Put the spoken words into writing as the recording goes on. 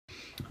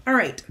All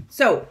right,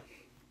 so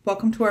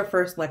welcome to our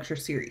first lecture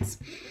series.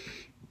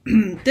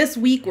 This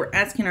week, we're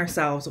asking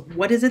ourselves,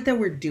 what is it that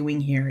we're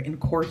doing here in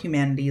core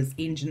humanities,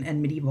 ancient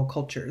and medieval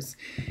cultures?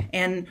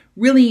 And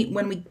really,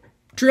 when we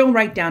drill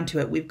right down to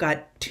it, we've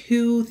got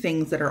two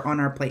things that are on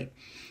our plate,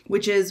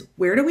 which is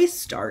where do we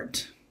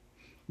start,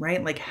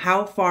 right? Like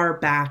how far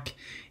back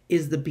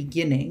is the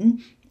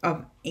beginning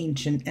of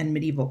ancient and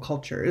medieval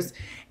cultures?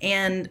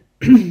 And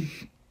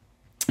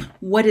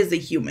what is a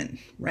human,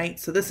 right?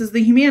 So this is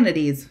the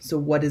humanities. So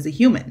what is a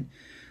human?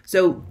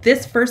 So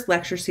this first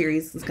lecture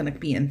series is going to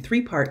be in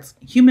 3 parts: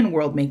 human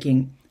world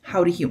making,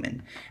 how to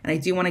human. And I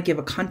do want to give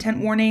a content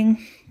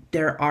warning.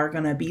 There are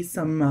going to be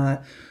some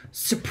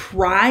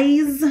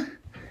surprise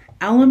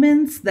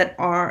elements that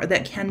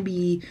can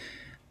be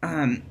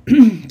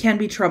can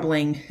be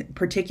troubling,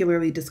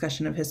 particularly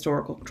discussion of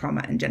historical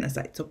trauma and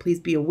genocide. So please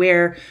be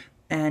aware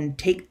and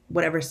take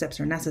whatever steps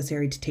are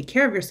necessary to take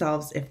care of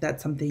yourselves if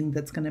that's something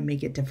that's going to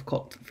make it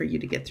difficult for you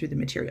to get through the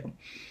material.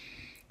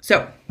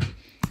 So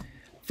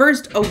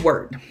first, a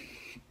word.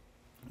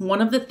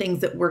 One of the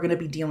things that we're going to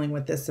be dealing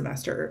with this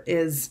semester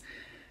is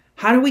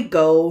how do we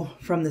go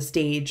from the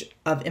stage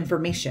of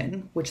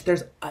information, which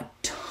there's a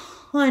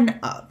ton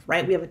of,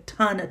 right? We have a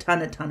ton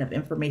of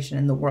information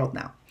in the world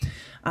now.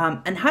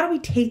 And how do we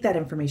take that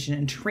information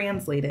and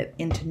translate it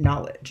into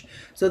knowledge?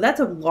 So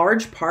that's a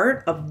large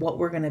part of what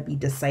we're going to be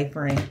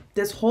deciphering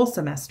this whole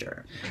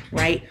semester,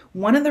 right?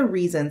 One of the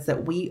reasons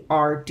that we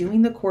are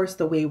doing the course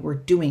the way we're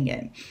doing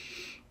it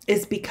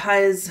is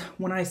because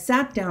when I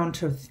sat down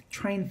to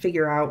try and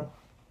figure out,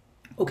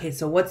 okay,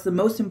 so what's the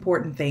most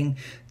important thing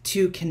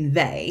to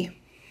convey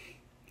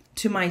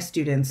to my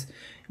students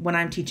when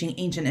I'm teaching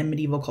ancient and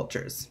medieval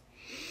cultures?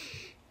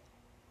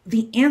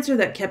 The answer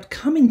that kept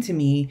coming to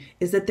me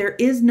is that there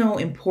is no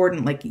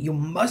important, like, you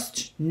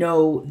must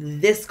know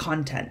this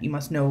content, you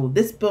must know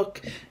this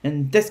book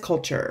and this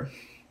culture,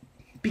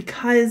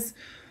 because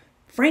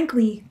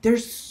frankly,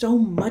 there's so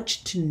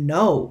much to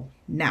know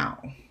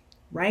now,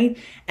 right?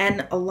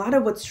 And a lot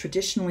of what's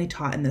traditionally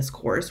taught in this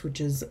course,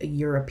 which is a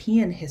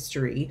European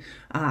history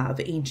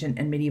of ancient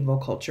and medieval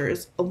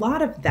cultures, a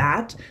lot of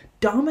that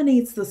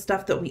dominates the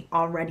stuff that we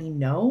already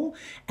know.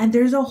 And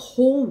there's a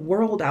whole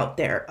world out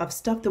there of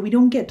stuff that we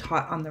don't get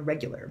taught on the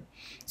regular.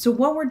 So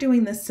what we're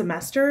doing this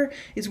semester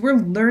is we're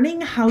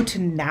learning how to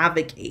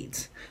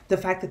navigate the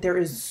fact that there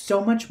is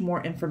so much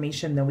more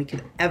information than we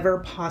could ever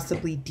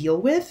possibly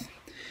deal with.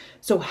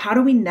 So how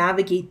do we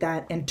navigate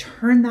that and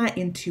turn that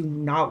into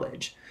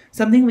knowledge?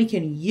 Something we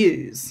can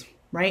use,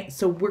 right?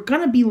 So we're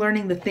going to be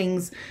learning the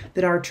things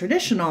that are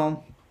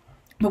traditional,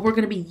 but we're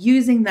going to be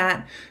using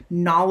that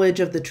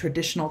knowledge of the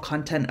traditional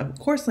content of a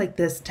course like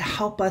this to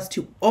help us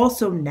to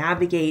also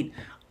navigate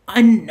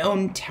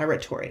unknown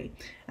territory.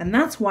 And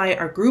that's why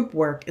our group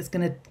work is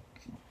going to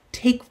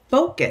take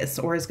focus,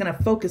 or is going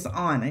to focus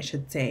on, I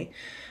should say,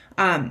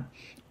 a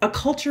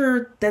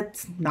culture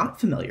that's not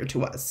familiar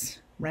to us,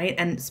 right?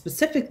 And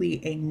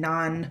specifically a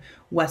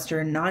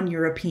non-Western,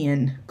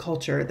 non-European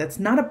culture that's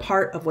not a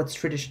part of what's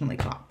traditionally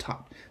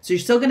taught. So you're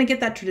still going to get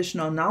that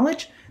traditional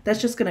knowledge. That's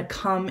just going to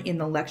come in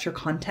the lecture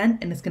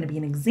content, and it's going to be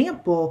an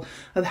example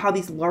of how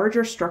these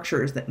larger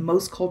structures that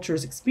most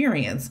cultures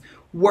experience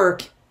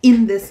work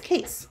in this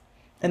case.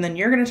 And then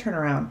you're going to turn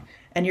around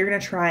and you're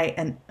going to try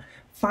and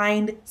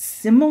find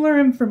similar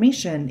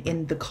information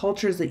in the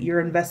cultures that you're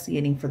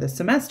investigating for this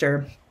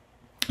semester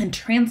and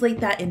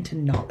translate that into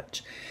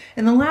knowledge.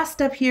 And the last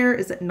step here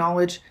is that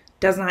knowledge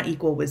does not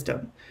equal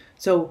wisdom.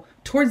 So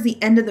towards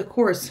the end of the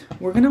course,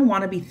 we're going to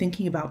want to be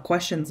thinking about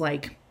questions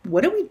like,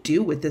 what do we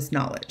do with this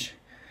knowledge?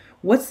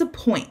 What's the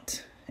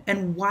point?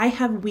 And why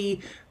have we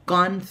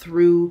gone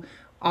through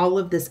all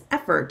of this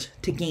effort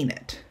to gain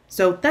it?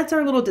 So that's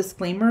our little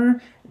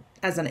disclaimer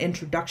as an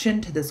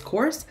introduction to this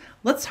course.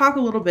 Let's talk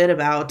a little bit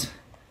about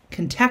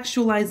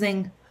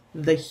contextualizing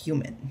the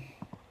human.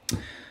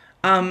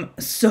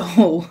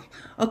 So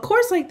a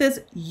course like this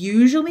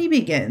usually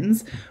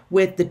begins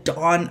with the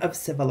dawn of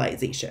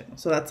civilization.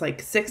 So that's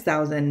like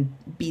 6000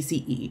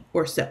 BCE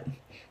or so.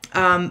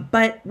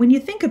 But when you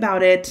think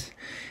about it,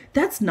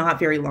 that's not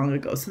very long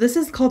ago. So this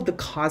is called the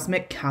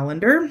cosmic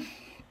calendar.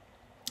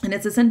 And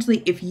it's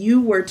essentially if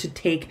you were to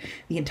take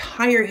the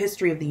entire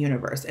history of the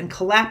universe and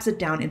collapse it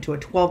down into a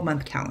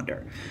 12-month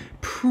calendar,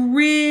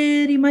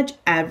 pretty much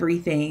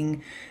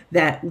everything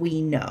that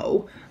we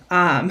know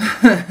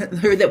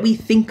or that we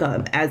think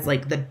of as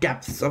like the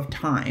depths of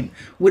time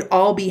would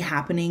all be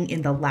happening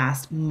in the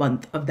last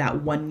month of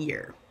that 1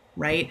 year,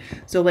 right?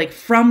 So like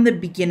from the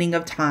beginning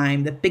of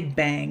time, the Big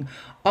Bang,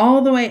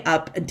 all the way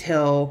up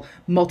until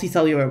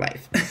multicellular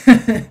life.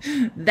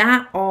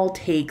 That all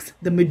takes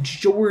the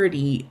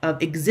majority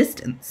of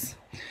existence.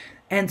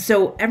 And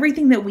so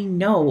everything that we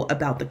know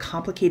about the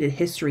complicated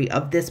history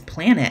of this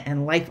planet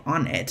and life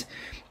on it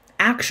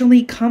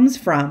actually comes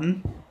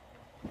from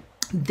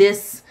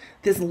this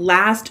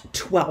last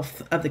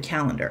 12th of the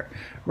calendar,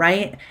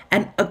 right?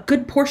 And a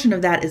good portion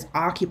of that is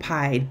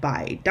occupied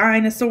by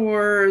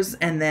dinosaurs,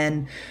 and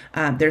then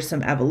there's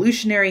some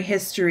evolutionary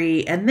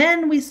history, and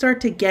then we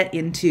start to get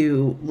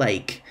into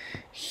like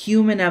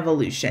human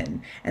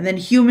evolution, and then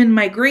human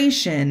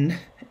migration.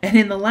 And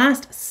in the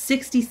last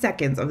 60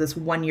 seconds of this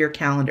 1-year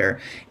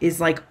calendar is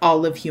like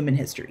all of human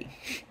history.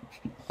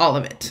 All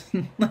of it.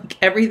 Like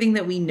everything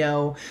that we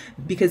know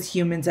because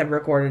humans have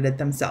recorded it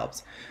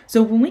themselves.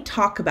 So when we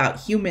talk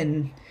about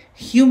human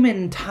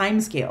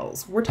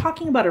timescales, we're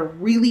talking about a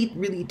really,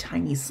 really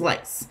tiny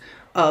slice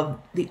of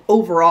the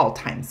overall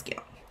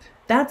timescale.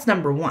 That's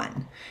number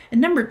one. And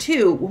number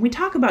two, when we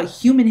talk about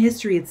human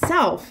history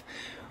itself,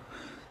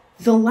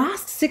 the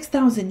last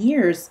 6,000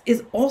 years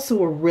is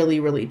also a really,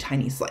 really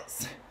tiny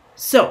slice.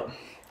 So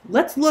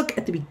let's look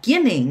at the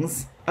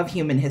beginnings of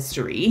human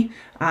history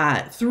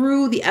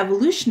through the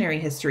evolutionary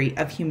history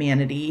of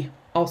humanity,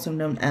 also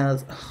known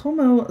as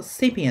Homo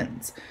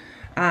sapiens.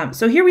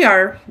 So here we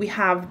are. We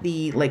have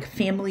the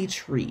family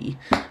tree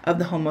of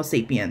the Homo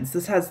sapiens.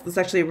 This is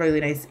actually a really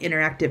nice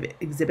interactive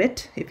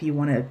exhibit. If you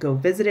want to go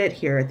visit it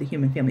here at the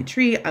Human Family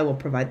Tree, I will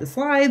provide the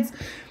slides.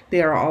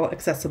 They are all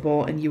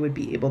accessible, and you would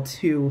be able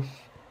to,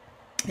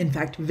 in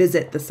fact,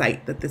 visit the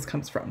site that this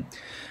comes from.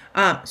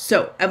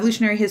 So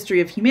evolutionary history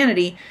of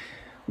humanity.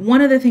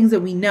 One of the things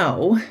that we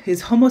know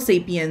is Homo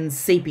sapiens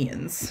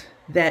sapiens,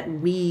 that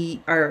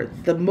we are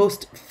the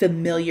most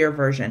familiar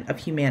version of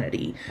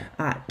humanity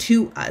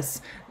to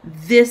us.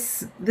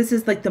 This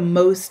is like the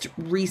most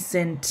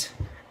recent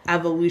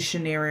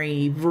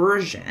evolutionary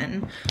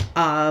version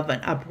of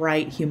an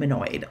upright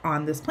humanoid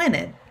on this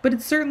planet, but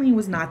it certainly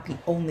was not the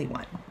only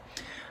one.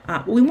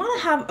 We want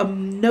to have a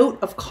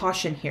note of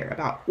caution here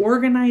about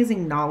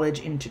organizing knowledge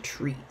into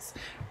trees,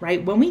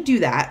 right? When we do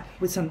that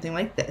with something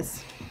like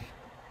this,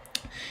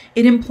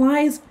 it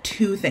implies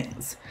two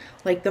things.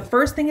 Like the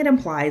first thing it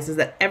implies is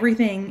that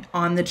everything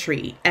on the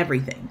tree,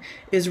 everything,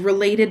 is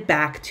related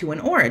back to an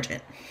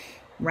origin,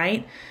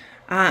 right?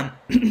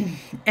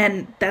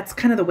 And that's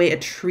kind of the way a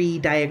tree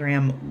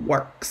diagram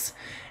works.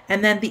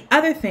 And then the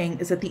other thing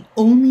is that the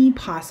only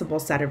possible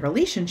set of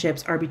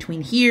relationships are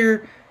between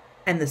here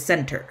and the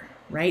center,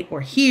 right?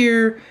 Or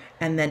here,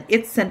 and then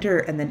its center,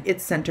 and then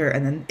its center,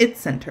 and then its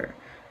center,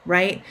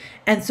 right?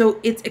 And so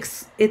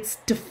it's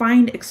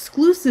defined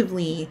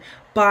exclusively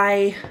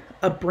by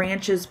a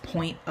branch's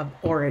point of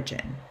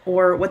origin,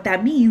 or what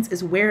that means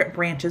is where it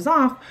branches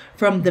off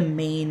from the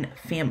main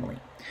family.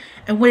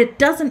 And what it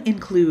doesn't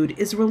include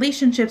is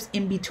relationships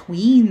in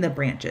between the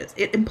branches.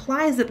 It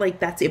implies that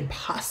that's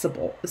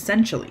impossible,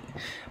 essentially.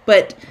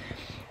 But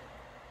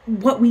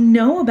what we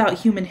know about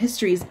human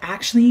history is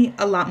actually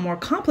a lot more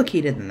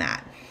complicated than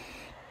that,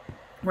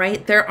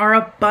 right? There are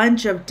a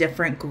bunch of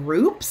different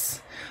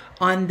groups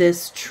on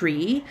this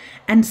tree,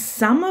 and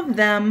some of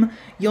them,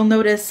 you'll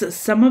notice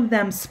some of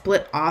them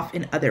split off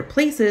in other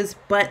places,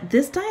 but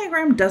this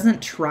diagram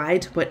doesn't try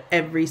to put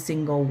every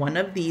single one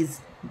of these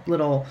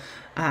little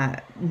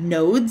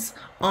nodes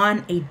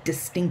on a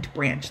distinct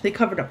branch. They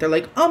covered up. They're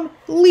like,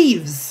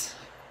 leaves.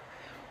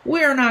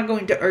 We're not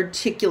going to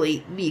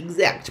articulate the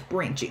exact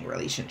branching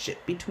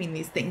relationship between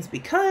these things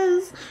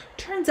because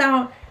turns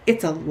out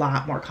it's a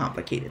lot more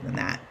complicated than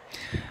that.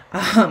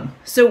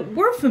 So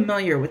we're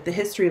familiar with the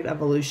history of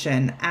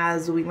evolution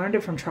as we learned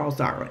it from Charles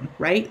Darwin,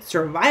 right?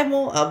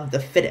 Survival of the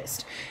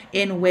fittest,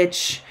 in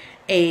which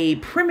a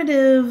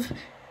primitive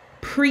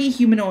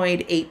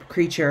pre-humanoid ape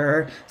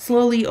creature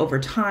slowly over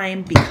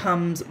time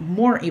becomes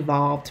more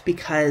evolved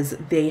because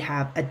they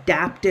have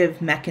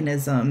adaptive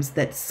mechanisms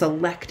that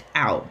select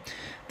out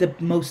the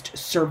most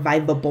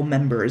survivable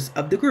members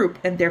of the group,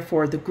 and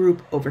therefore the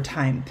group over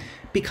time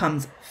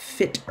becomes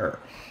fitter,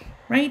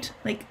 right?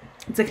 Like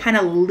it's a kind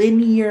of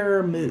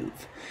linear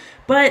move,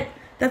 but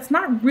that's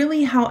not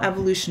really how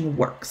evolution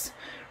works,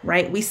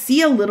 right? We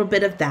see a little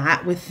bit of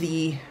that with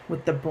the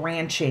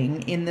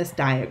branching in this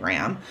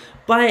diagram,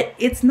 but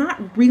it's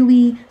not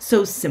really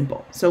so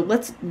simple. So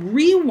let's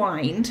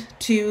rewind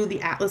to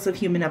the Atlas of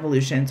Human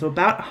Evolution, so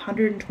about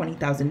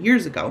 120,000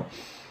 years ago.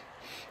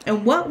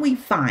 And what we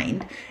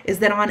find is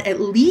that on at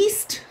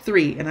least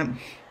three, and an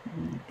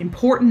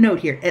important note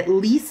here, at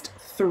least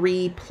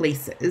three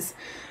places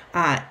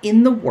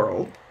in the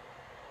world,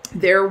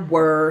 there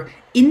were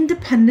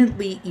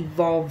independently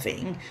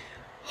evolving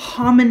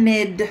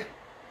hominid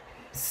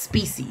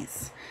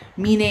species,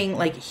 meaning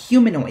like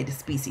humanoid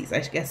species, I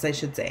guess I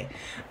should say.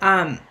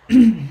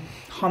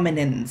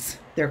 Hominins,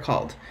 they're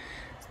called.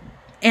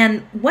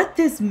 And what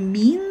this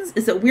means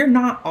is that we're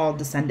not all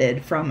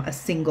descended from a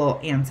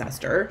single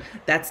ancestor.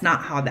 That's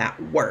not how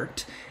that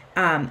worked.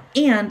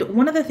 And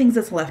one of the things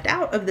that's left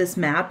out of this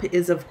map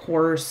is, of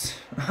course,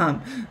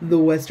 the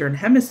Western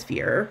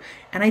Hemisphere.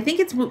 And I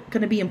think it's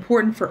going to be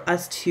important for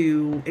us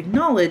to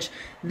acknowledge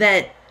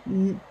that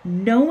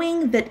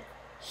knowing that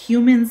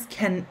humans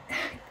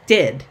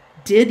did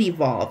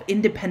evolve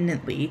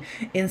independently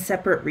in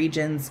separate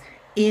regions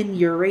in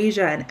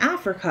Eurasia and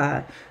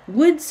Africa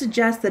would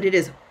suggest that it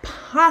is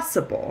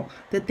possible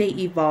that they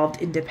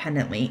evolved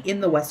independently in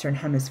the Western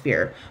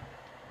Hemisphere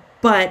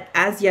But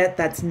as yet,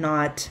 that's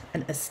not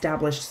an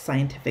established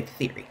scientific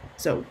theory.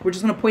 So we're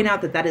just going to point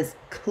out that that is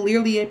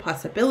clearly a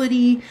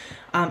possibility.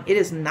 It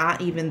is not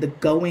even the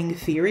going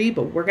theory,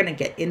 but we're going to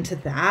get into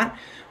that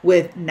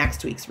with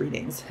next week's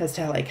readings as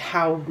to like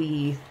how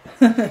we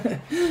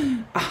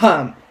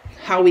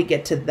how we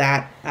get to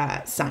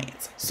that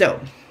science.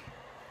 So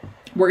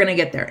we're going to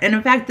get there. And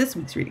in fact, this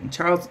week's reading,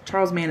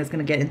 Charles Mann is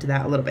going to get into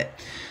that a little bit.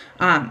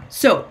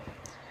 So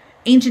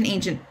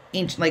ancient,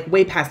 like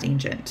way past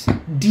ancient,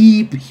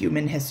 deep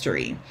human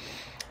history,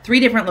 3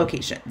 different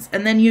locations.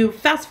 And then you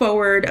fast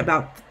forward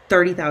about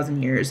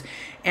 30,000 years,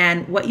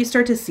 and what you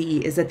start to see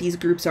is that these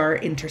groups are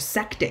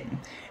intersecting.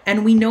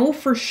 And we know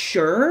for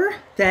sure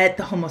that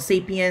the Homo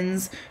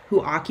sapiens, who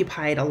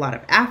occupied a lot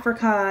of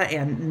Africa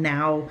and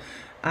now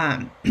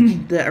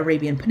the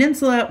Arabian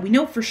Peninsula, we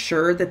know for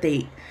sure that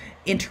they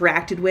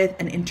interacted with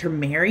and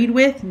intermarried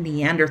with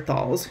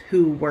Neanderthals,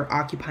 who were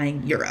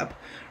occupying Europe,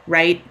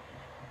 right?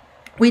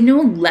 We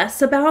know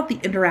less about the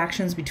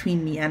interactions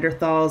between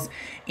Neanderthals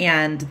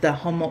and the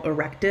Homo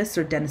erectus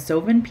or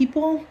Denisovan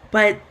people,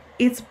 but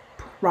it's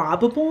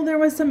probable there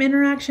was some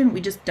interaction.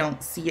 We just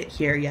don't see it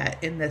here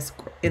yet in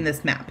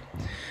this map.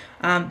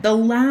 The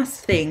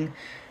last thing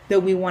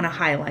that we want to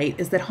highlight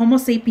is that Homo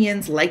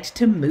sapiens liked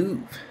to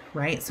move,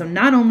 right? So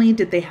not only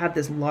did they have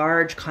this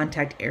large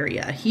contact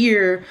area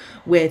here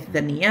with the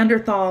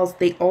Neanderthals,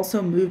 they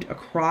also moved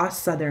across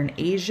southern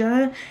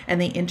Asia, and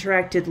they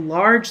interacted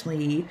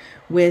largely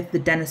with the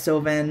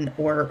Denisovan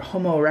or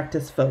Homo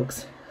erectus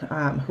folks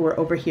who are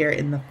over here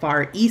in the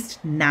far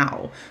east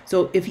now.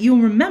 So if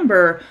you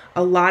remember,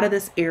 a lot of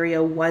this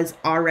area was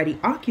already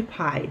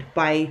occupied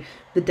by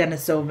the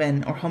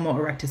Denisovan or Homo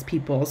erectus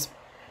peoples.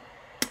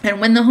 And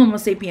when the Homo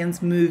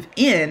sapiens move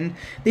in,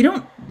 they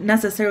don't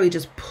necessarily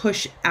just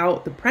push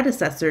out the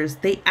predecessors,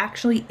 they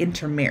actually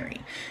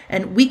intermarry.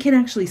 And we can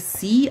actually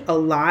see a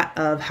lot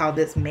of how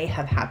this may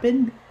have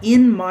happened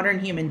in modern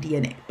human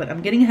DNA, but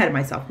I'm getting ahead of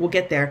myself. We'll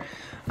get there.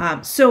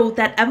 So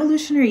that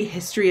evolutionary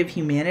history of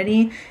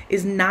humanity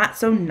is not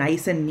so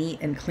nice and neat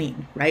and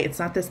clean, right? It's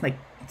not this like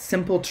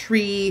simple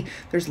tree.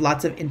 There's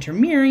lots of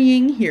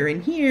intermarrying here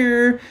and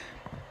here.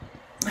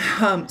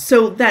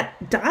 So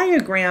that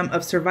diagram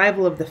of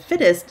survival of the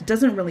fittest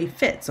doesn't really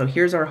fit. So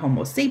here's our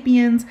Homo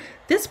sapiens.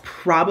 This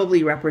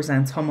probably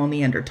represents Homo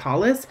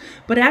neanderthalis,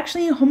 but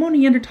actually Homo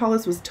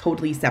neanderthalis was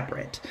totally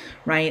separate,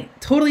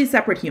 right? Totally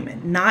separate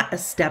human, not a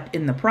step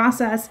in the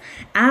process,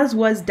 as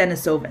was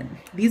Denisovan.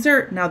 These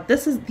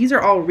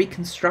are all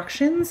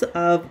reconstructions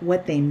of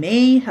what they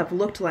may have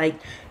looked like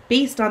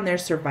based on their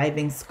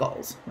surviving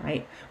skulls,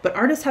 right? But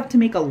artists have to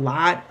make a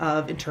lot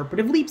of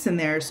interpretive leaps in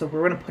there, so we're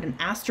going to put an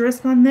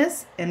asterisk on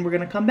this, and we're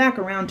going to come back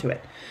around to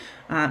it.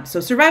 So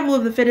survival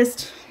of the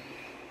fittest,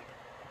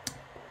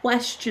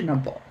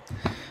 questionable.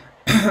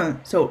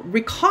 So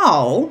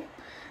recall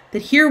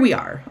that here we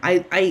are.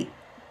 I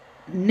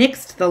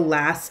nixed the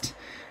last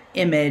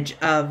image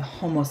of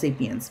Homo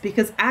sapiens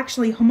because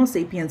actually Homo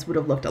sapiens would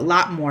have looked a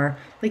lot more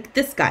like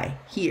this guy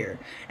here.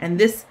 And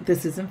this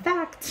is in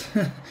fact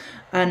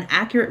an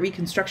accurate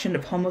reconstruction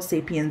of Homo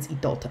sapiens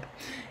adulta.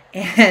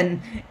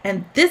 And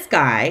this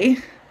guy,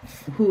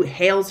 who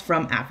hails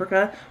from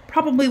Africa,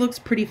 probably looks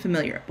pretty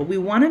familiar, but we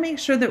want to make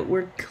sure that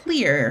we're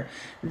clear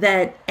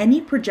that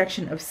any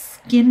projection of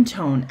skin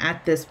tone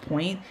at this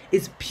point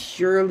is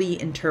purely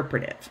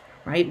interpretive,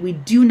 right? We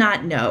do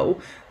not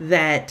know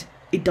that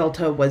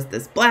adulta was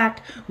this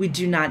black. We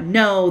do not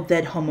know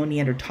that Homo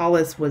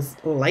neanderthalis was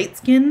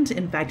light-skinned.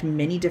 In fact,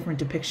 many different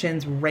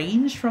depictions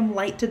range from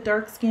light to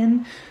dark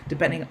skin,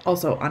 depending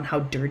also on how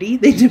dirty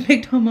they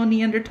depict Homo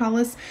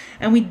neanderthalis.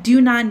 And we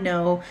do not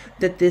know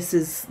that this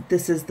is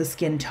the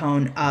skin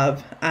tone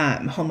of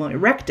Homo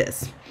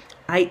erectus.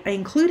 I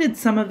included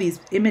some of these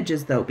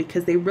images though,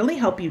 because they really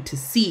help you to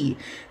see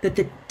that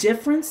the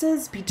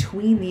differences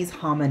between these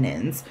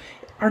hominins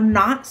are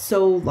not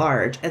so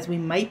large as we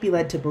might be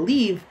led to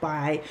believe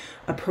by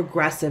a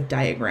progressive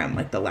diagram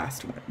like the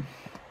last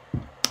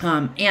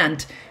one.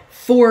 And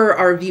for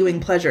our viewing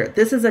pleasure,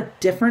 this is a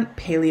different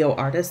paleo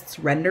artist's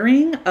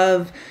rendering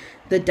of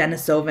the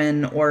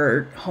Denisovan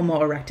or Homo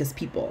erectus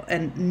people.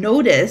 And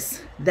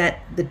notice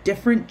that the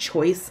different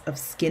choice of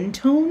skin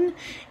tone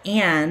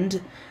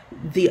and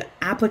the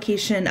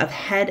application of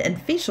head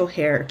and facial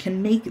hair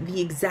can make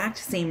the exact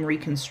same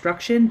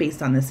reconstruction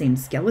based on the same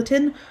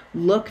skeleton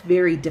look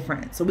very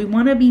different. So we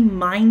want to be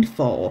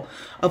mindful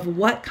of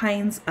what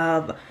kinds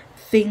of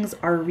things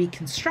our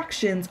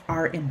reconstructions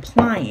are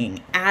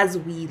implying as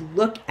we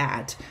look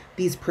at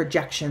these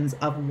projections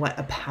of what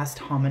a past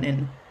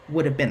hominin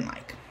would have been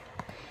like,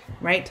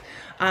 right?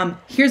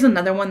 Here's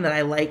another one that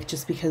I like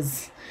just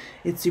because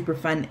it's super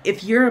fun.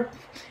 If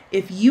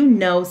you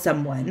know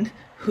someone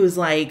who's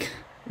like,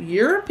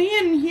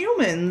 European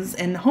humans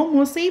and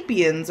Homo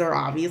sapiens are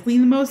obviously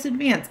the most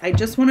advanced, I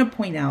just want to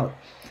point out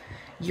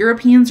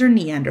Europeans are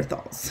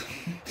Neanderthals,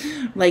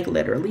 like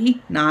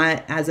literally,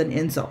 not as an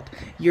insult.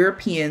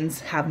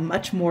 Europeans have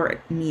much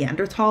more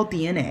Neanderthal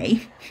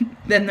DNA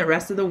than the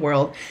rest of the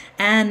world,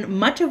 and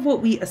much of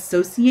what we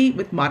associate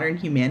with modern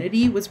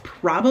humanity was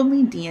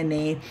probably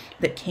DNA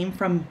that came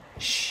from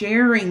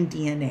sharing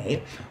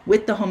DNA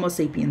with the Homo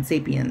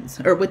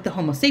sapiens or with the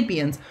Homo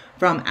sapiens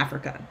from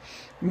Africa,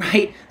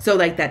 right? So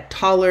like that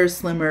taller,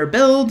 slimmer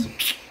build,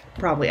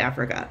 probably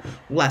Africa.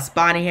 Less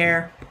body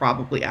hair,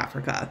 probably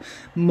Africa.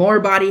 More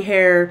body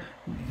hair,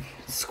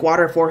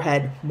 squatter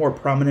forehead, more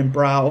prominent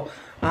brow.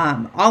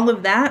 All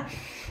of that,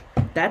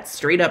 that's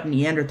straight up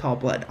Neanderthal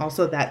blood.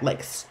 Also that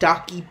like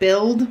stocky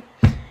build.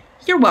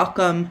 You're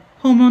welcome,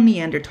 Homo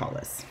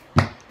neanderthalis.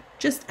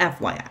 Just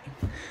FYI.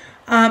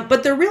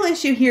 But the real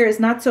issue here is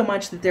not so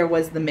much that there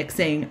was the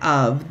mixing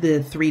of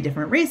the 3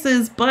 different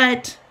races,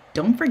 but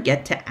don't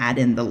forget to add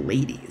in the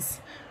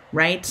ladies,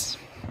 right?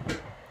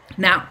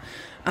 Now,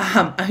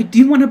 I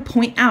do want to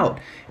point out,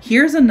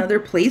 here's another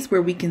place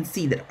where we can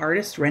see that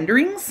artist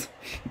renderings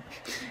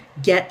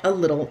get a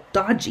little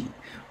dodgy.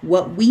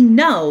 What we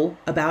know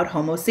about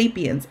Homo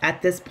sapiens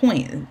at this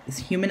point, this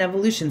human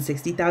evolution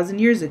 60,000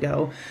 years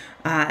ago,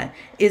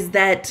 is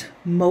that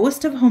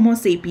most of Homo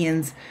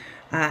sapiens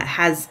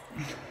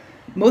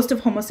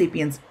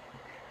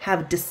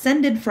have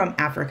descended from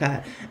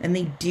Africa, and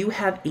they do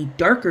have a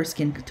darker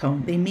skin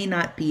tone. They may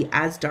not be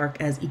as dark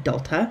as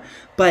Idalta,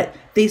 but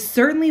they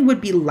certainly would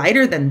be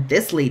lighter than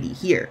this lady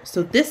here.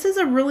 So this is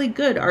a really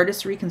good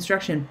artist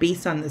reconstruction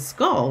based on the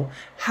skull.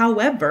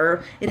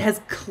 However, it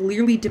has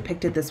clearly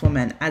depicted this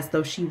woman as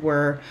though she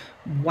were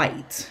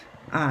white.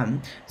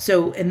 And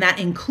that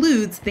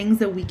includes things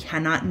that we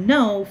cannot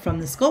know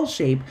from the skull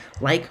shape,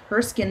 like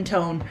her skin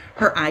tone,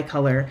 her eye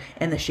color,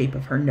 and the shape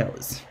of her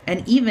nose,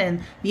 and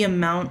even the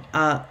amount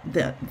of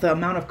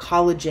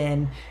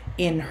collagen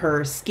in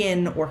her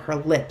skin or her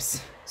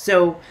lips.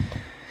 So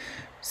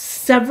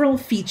several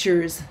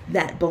features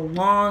that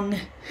belong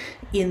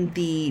in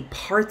the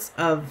parts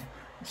of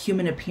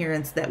human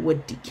appearance that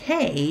would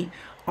decay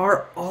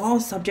are all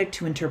subject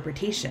to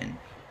interpretation.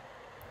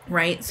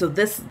 Right? So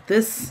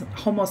this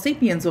Homo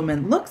sapiens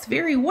woman looks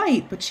very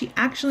white, but she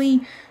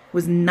actually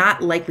was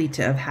not likely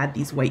to have had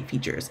these white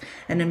features.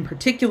 And in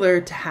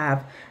particular, to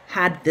have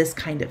had this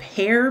kind of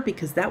hair,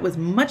 because that was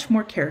much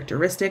more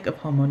characteristic of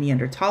Homo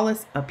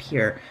neanderthalis up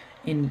here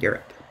in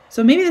Europe.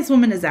 So maybe this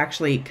woman is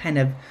actually kind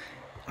of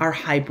our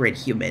hybrid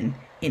human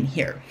in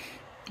here.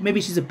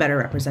 Maybe she's a better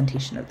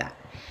representation of that.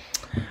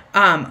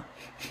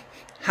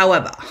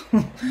 However,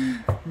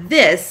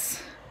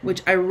 this,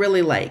 which I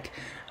really like,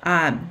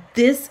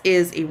 this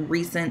is a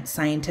recent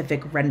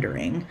scientific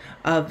rendering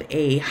of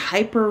a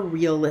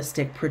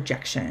hyper-realistic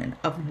projection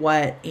of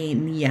what a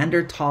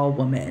Neanderthal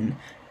woman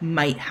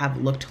might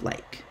have looked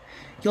like.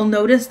 You'll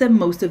notice that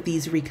most of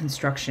these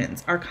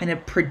reconstructions are kind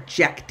of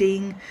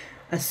projecting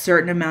a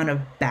certain amount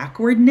of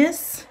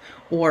backwardness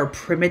or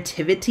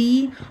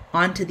primitivity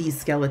onto these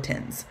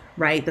skeletons,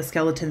 right? The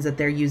skeletons that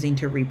they're using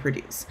to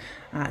reproduce.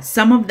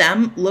 Some of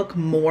them look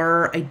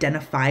more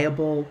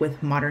identifiable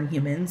with modern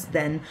humans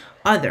than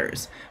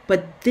others,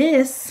 but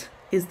this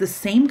is the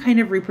same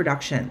kind of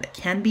reproduction that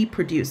can be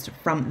produced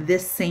from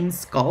this same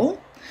skull,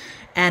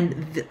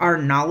 and our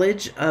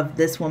knowledge of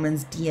this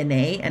woman's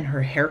DNA and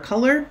her hair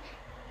color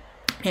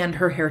and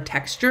her hair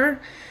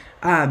texture.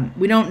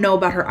 We don't know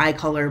about her eye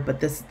color, but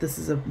this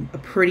is a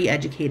pretty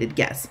educated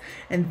guess.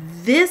 And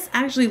this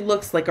actually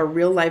looks like a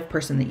real life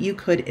person that you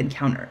could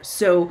encounter.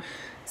 So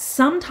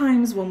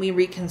sometimes when we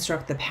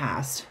reconstruct the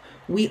past,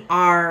 we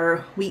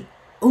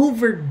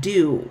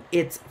overdo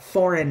its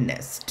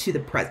foreignness to the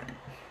present,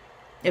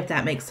 if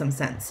that makes some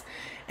sense.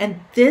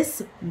 And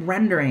this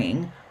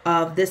rendering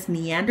of this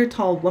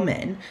Neanderthal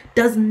woman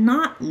does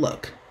not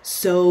look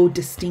so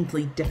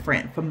distinctly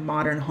different from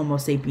modern Homo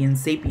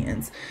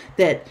sapiens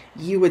that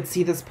you would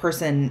see this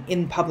person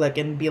in public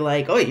and be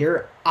like, oh,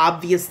 you're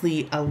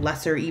obviously a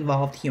lesser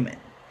evolved human,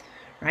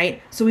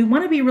 right? So we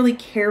want to be really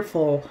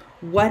careful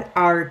what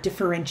our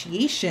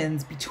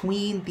differentiations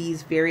between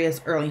these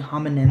various early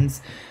hominins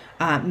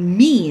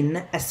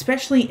mean,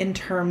 especially in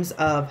terms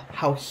of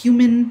how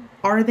human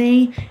are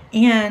they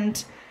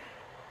and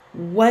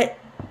what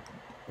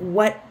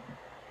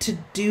to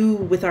do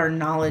with our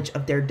knowledge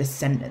of their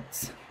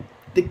descendants.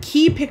 The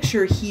key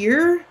picture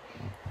here,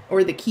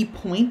 or the key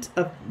point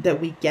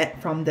that we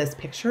get from this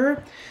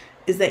picture,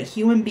 is that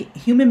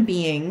human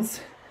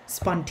beings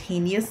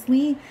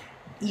spontaneously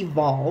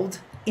evolved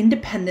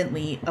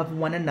independently of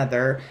one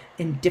another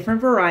in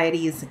different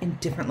varieties in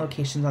different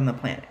locations on the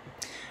planet.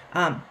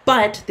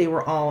 But they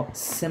were all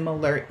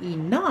similar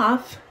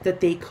enough that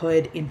they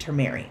could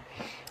intermarry,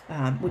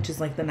 which is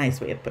like the nice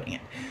way of putting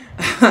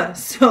it.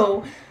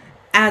 So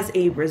As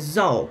a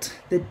result,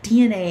 the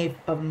DNA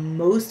of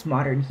most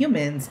modern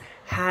humans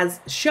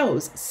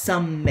shows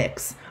some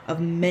mix of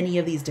many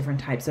of these different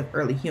types of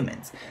early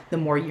humans. The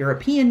more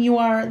European you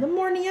are, the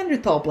more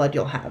Neanderthal blood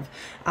you'll have.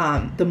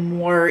 The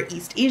more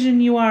East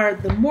Asian you are,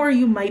 the more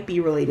you might be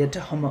related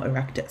to Homo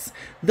erectus.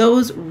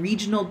 Those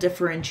regional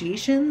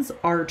differentiations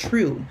are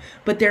true,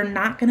 but they're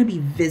not going to be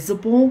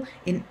visible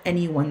in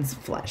anyone's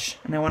flesh.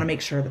 And I want to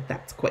make sure that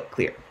that's quite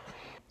clear.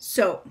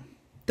 So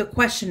the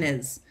question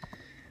is,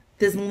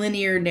 this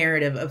linear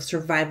narrative of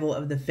survival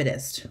of the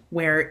fittest,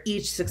 where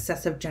each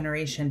successive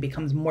generation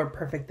becomes more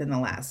perfect than the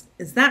last,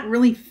 is that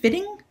really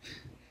fitting?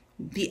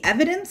 The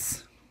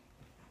evidence?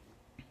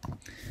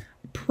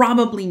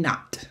 Probably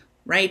not,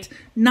 right?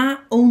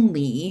 Not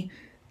only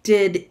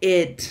did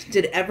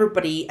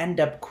everybody end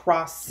up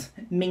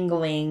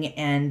cross-mingling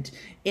and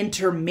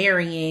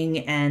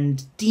intermarrying,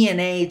 and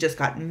DNA just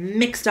got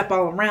mixed up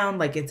all around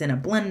like it's in a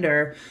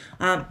blender,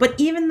 but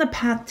even the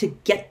path to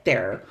get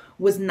there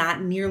was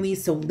not nearly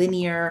so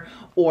linear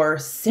or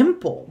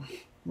simple,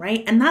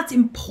 right? And that's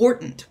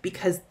important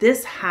because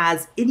this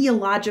has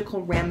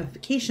ideological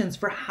ramifications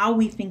for how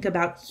we think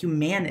about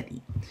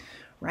humanity,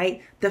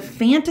 right? The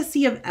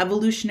fantasy of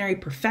evolutionary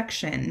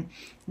perfection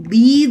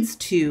leads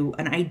to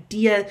an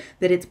idea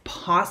that it's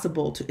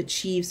possible to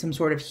achieve some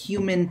sort of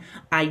human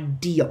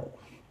ideal,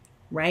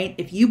 right?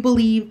 If you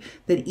believe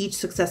that each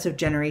successive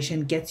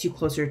generation gets you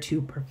closer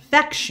to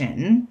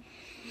perfection,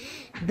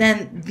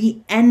 then the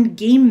end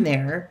game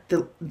there,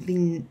 the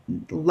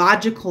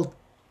logical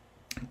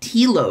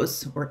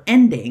telos or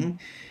ending,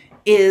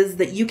 is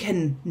that you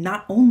can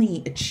not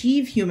only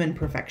achieve human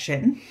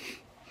perfection,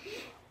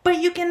 but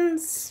you can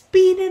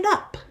speed it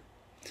up.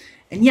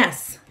 And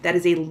yes, that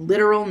is a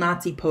literal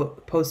Nazi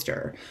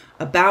poster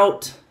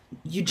about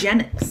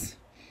eugenics,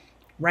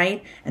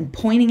 right? And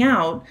pointing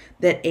out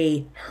that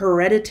a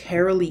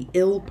hereditarily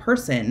ill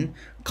person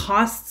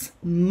costs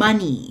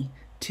money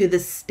to the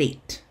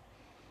state,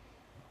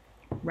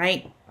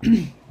 right?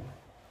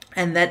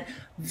 And that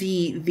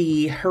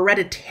the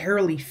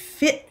hereditarily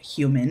fit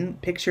human,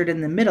 pictured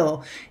in the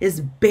middle, is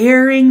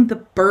bearing the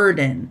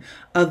burden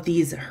of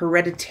these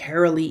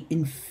hereditarily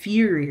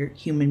inferior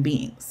human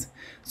beings.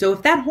 So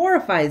if that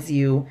horrifies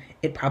you,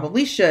 it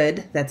probably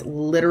should. That's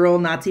literal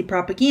Nazi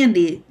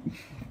propaganda.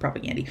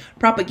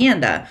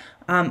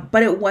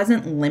 But it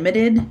wasn't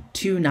limited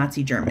to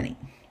Nazi Germany.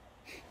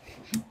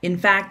 In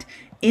fact,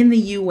 in the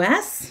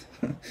US,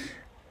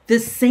 the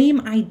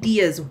same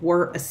ideas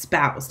were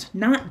espoused,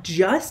 not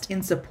just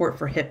in support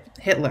for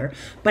Hitler,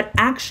 but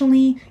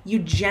actually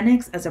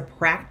eugenics as a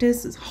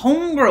practice is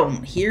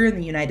homegrown here in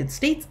the United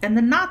States, and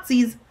the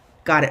Nazis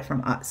got it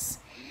from us.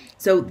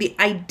 So the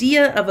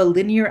idea of a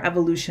linear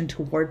evolution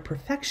toward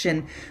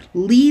perfection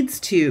leads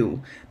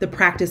to the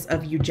practice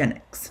of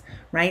eugenics,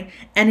 right?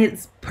 And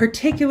it's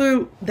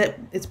particularly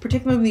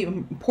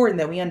important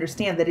that we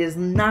understand that it is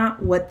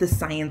not what the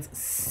science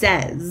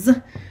says,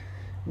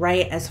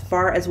 right, as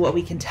far as what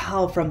we can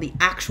tell from the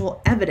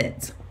actual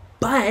evidence.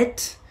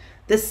 But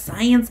the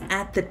science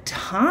at the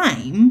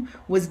time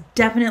was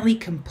definitely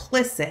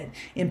complicit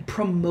in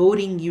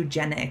promoting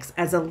eugenics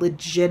as a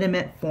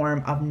legitimate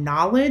form of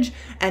knowledge,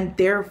 and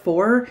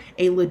therefore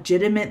a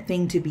legitimate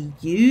thing to be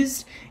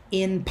used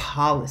in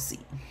policy,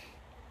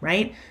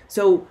 right?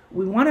 So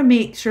we want to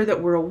make sure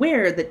that we're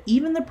aware that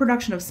even the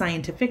production of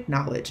scientific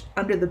knowledge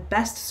under the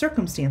best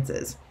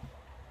circumstances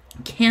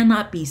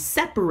cannot be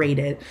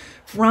separated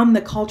from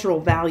the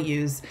cultural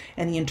values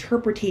and the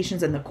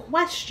interpretations and the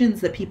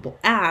questions that people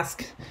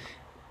ask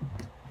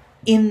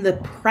in the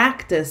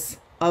practice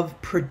of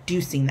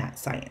producing that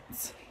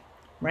science,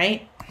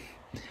 right?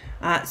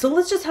 So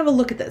let's just have a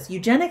look at this.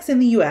 Eugenics in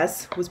the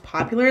US was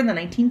popular in the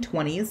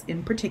 1920s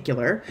in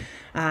particular.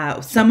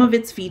 Some of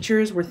its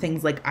features were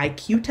things like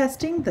IQ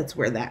testing. That's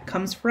where that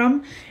comes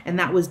from. And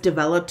that was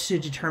developed to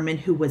determine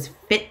who was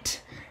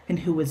fit and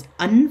who was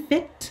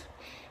unfit.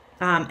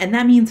 And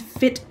that means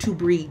fit to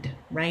breed,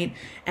 right?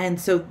 And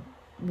so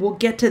we'll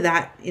get to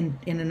that in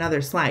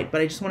another slide,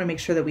 but I just want to make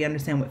sure that we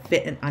understand what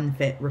fit and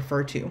unfit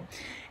refer to.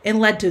 It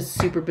led to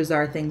super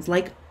bizarre things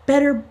like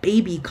better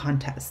baby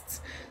contests.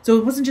 So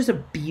it wasn't just a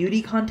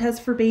beauty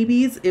contest for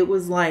babies. It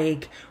was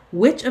like,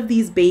 which of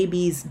these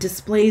babies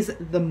displays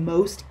the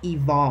most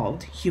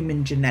evolved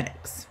human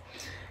genetics?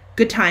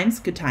 Good times,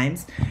 good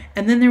times.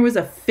 And then there was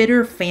a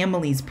Fitter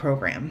Families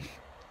program.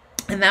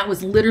 And that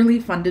was literally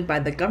funded by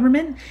the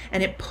government,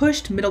 and it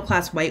pushed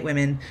middle-class white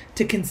women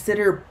to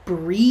consider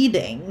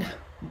breeding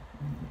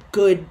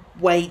good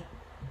white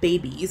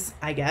babies,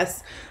 I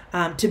guess,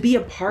 to be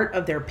a part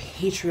of their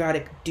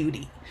patriotic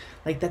duty.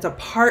 Like, that's a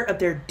part of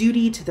their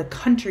duty to the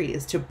country,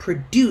 is to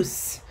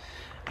produce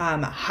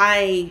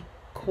high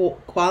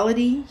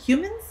quality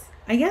humans,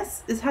 I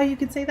guess, is how you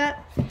could say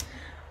that.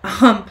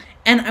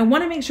 And I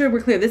want to make sure we're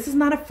clear. This is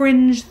not a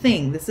fringe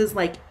thing. This is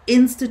like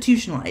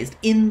institutionalized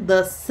in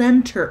the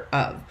center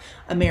of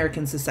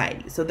American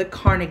society. So the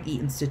Carnegie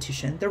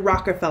Institution, the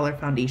Rockefeller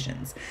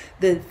Foundations,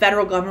 the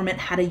federal government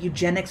had a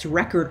eugenics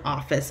record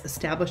office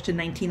established in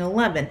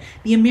 1911.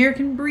 The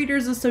American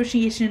Breeders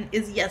Association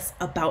is, yes,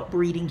 about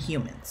breeding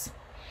humans,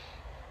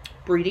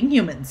 breeding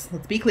humans.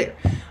 Let's be clear.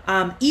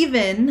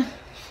 Even,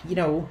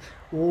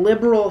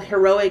 liberal,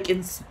 heroic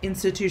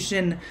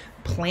institution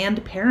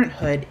Planned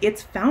Parenthood,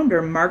 its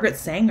founder, Margaret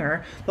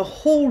Sanger, the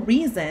whole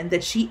reason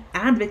that she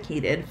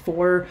advocated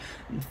for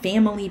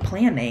family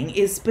planning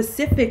is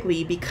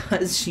specifically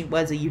because she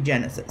was a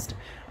eugenicist.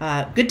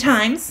 Good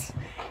times.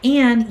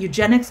 And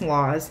eugenics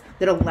laws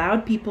that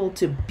allowed people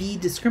to be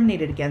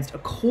discriminated against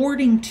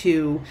according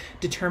to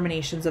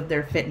determinations of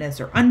their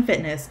fitness or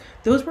unfitness,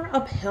 those were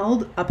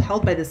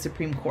upheld by the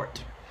Supreme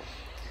Court.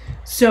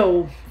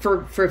 So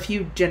for a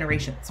few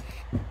generations.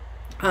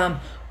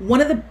 One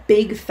of the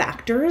big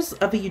factors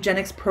of a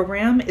eugenics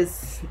program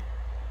is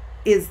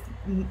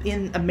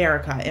in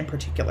America in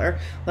particular,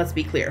 let's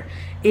be clear,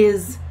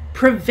 is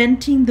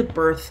preventing the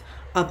birth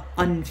of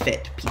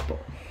unfit people.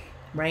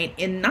 Right?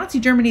 In Nazi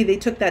Germany, they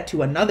took that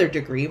to another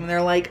degree when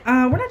they're like,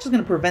 we're not just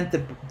going to prevent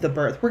the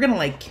birth. We're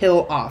going to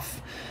kill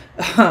off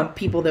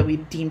people that we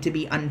deem to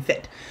be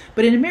unfit.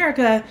 But in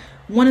America,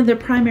 one of the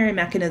primary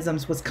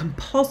mechanisms was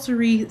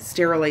compulsory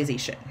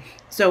sterilization.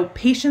 So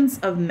patients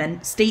of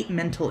state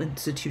mental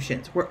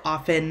institutions were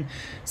often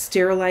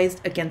sterilized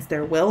against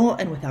their will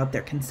and without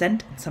their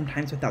consent, and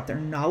sometimes without their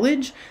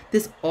knowledge.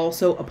 This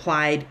also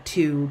applied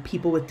to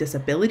people with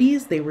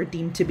disabilities. They were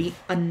deemed to be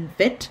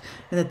unfit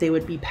and that they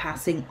would be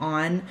passing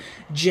on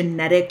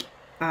genetic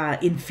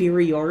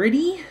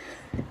inferiority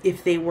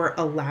if they were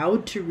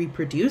allowed to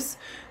reproduce.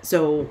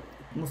 So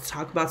let's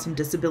talk about some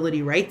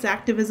disability rights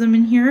activism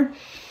in here.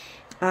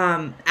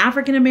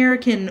 African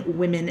American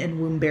women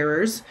and womb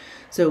bearers,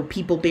 so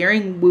people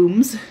bearing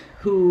wombs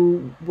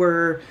who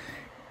were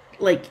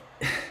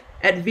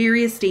at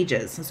various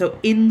stages. So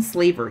in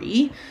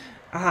slavery,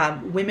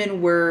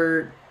 women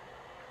were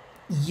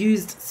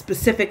used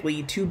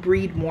specifically to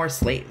breed more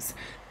slaves.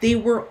 They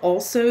were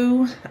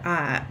also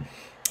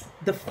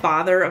the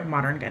father of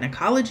modern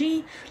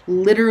gynecology,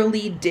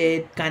 literally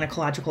did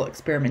gynecological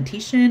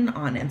experimentation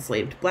on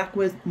enslaved Black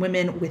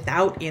women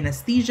without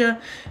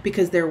anesthesia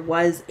because there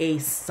was a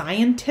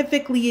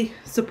scientifically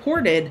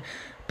supported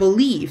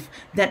belief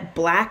that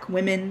Black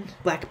women,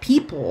 Black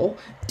people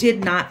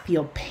did not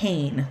feel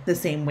pain the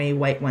same way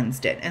white ones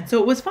did. And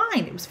so it was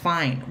fine. It was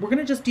fine. We're going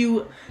to just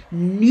do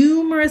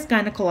numerous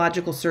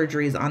gynecological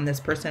surgeries on this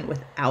person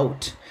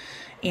without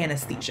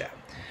anesthesia.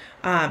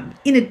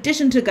 In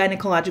addition to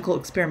gynecological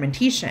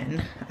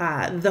experimentation,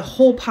 the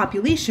whole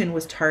population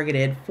was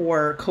targeted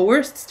for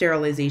coerced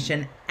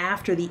sterilization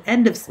after the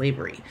end of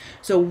slavery.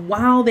 So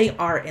while they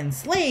are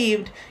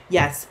enslaved,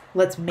 yes,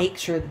 let's make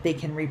sure that they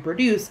can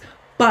reproduce,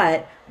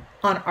 but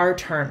on our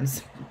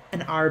terms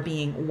and our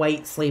being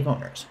white slave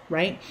owners,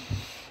 right?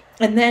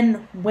 And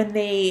then when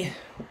they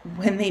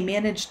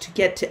managed to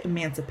get to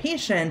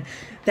emancipation,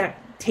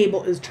 that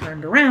table is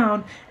turned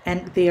around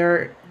and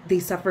they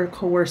suffer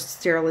coerced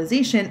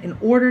sterilization in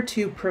order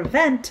to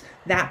prevent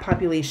that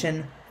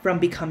population from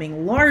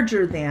becoming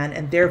larger than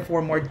and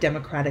therefore more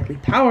democratically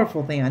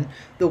powerful than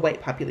the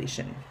white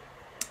population.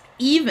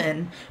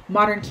 Even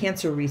modern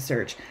cancer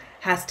research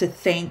has to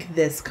thank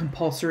this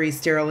compulsory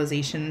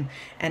sterilization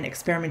and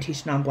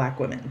experimentation on Black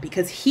women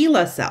because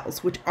HeLa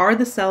cells, which are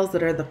the cells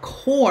that are the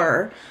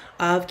core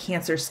of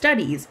cancer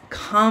studies,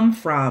 come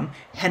from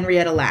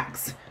Henrietta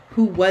Lacks,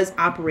 who was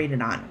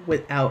operated on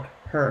without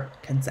her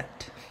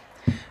consent.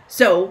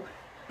 So,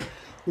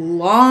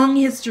 long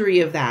history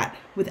of that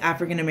with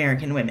African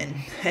American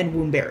women and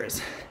womb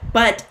bearers.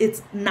 But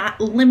it's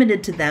not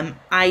limited to them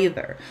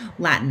either.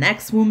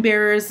 Latinx womb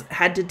bearers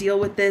had to deal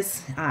with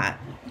this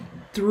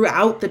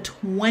throughout the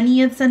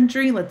 20th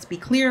century, let's be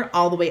clear,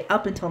 all the way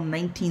up until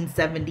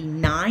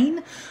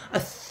 1979. A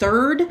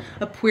third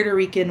of Puerto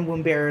Rican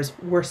womb bearers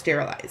were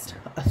sterilized.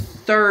 A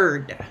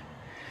third.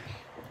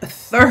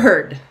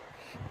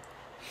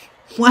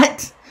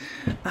 What?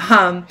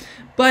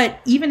 But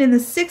even in the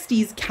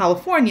 60s,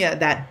 California,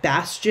 that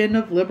bastion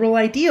of liberal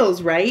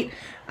ideals, right,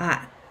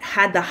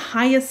 had the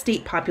highest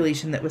state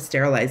population that was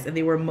sterilized, and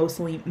they were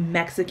mostly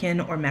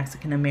Mexican or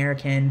Mexican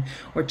American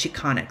or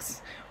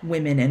Chicanx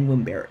women and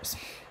womb bearers.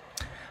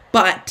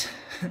 But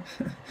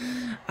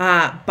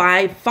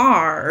by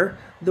far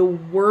the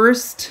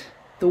worst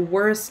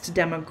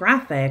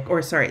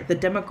demographic, the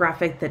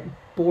demographic that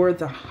bore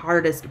the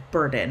hardest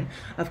burden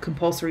of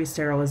compulsory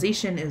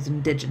sterilization is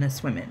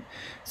Indigenous women.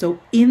 So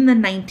in the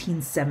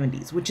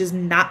 1970s, which is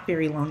not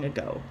very long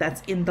ago,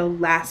 that's in the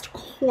last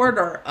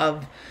quarter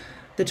of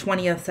the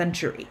 20th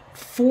century,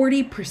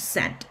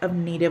 40% of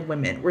Native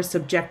women were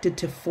subjected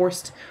to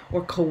forced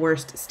or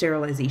coerced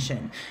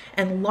sterilization,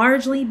 and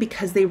largely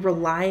because they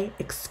rely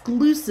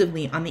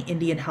exclusively on the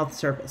Indian Health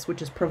Service,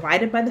 which is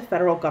provided by the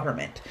federal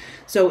government.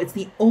 So it's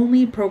the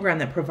only program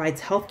that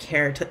provides health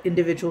care to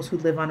individuals who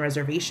live on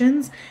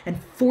reservations, and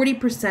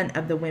 40%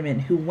 of the women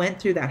who went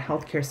through that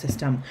healthcare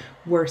system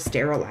were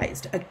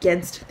sterilized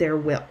against their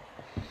will.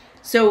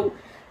 So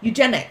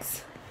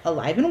eugenics,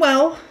 alive and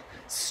well,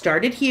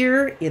 started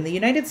here in the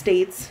United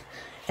States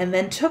and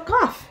then took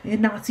off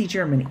in Nazi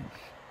Germany.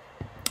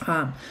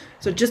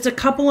 So just a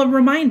couple of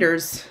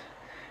reminders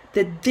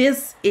that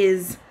this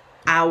is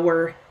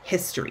our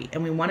history.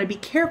 And we want to be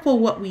careful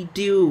what we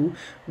do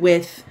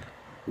with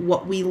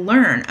what we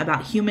learn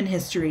about human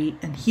history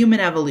and human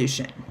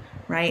evolution,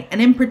 right?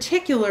 And in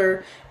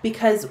particular,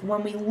 because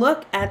when we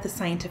look at the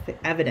scientific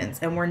evidence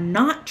and we're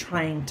not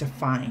trying to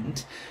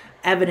find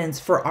evidence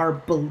for our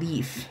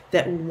belief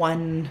that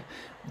one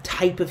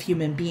type of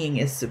human being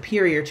is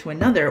superior to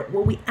another,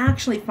 what we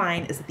actually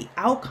find is that the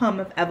outcome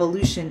of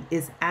evolution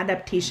is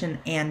adaptation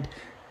and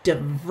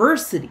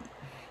diversity,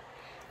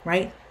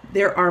 right?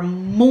 There are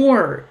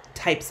more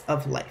types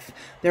of life.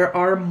 There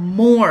are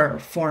more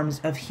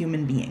forms of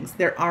human beings.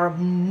 There are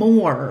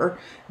more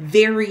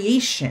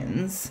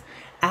variations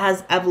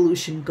as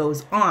evolution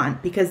goes on,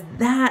 because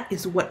that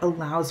is what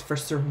allows for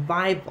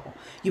survival.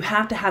 You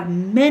have to have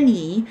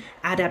many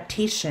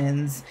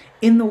adaptations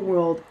in the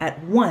world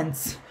at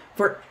once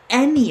for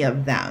any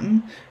of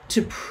them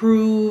to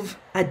prove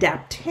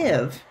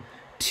adaptive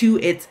to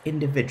its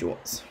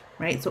individuals,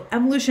 right? So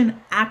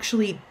evolution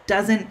actually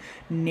doesn't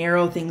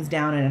narrow things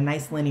down in a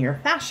nice linear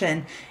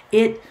fashion.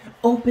 It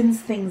opens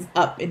things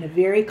up in a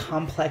very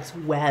complex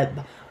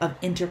web of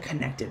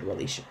interconnected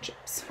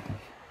relationships.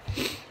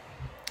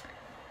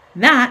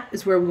 That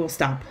is where we will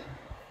stop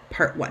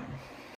part 1.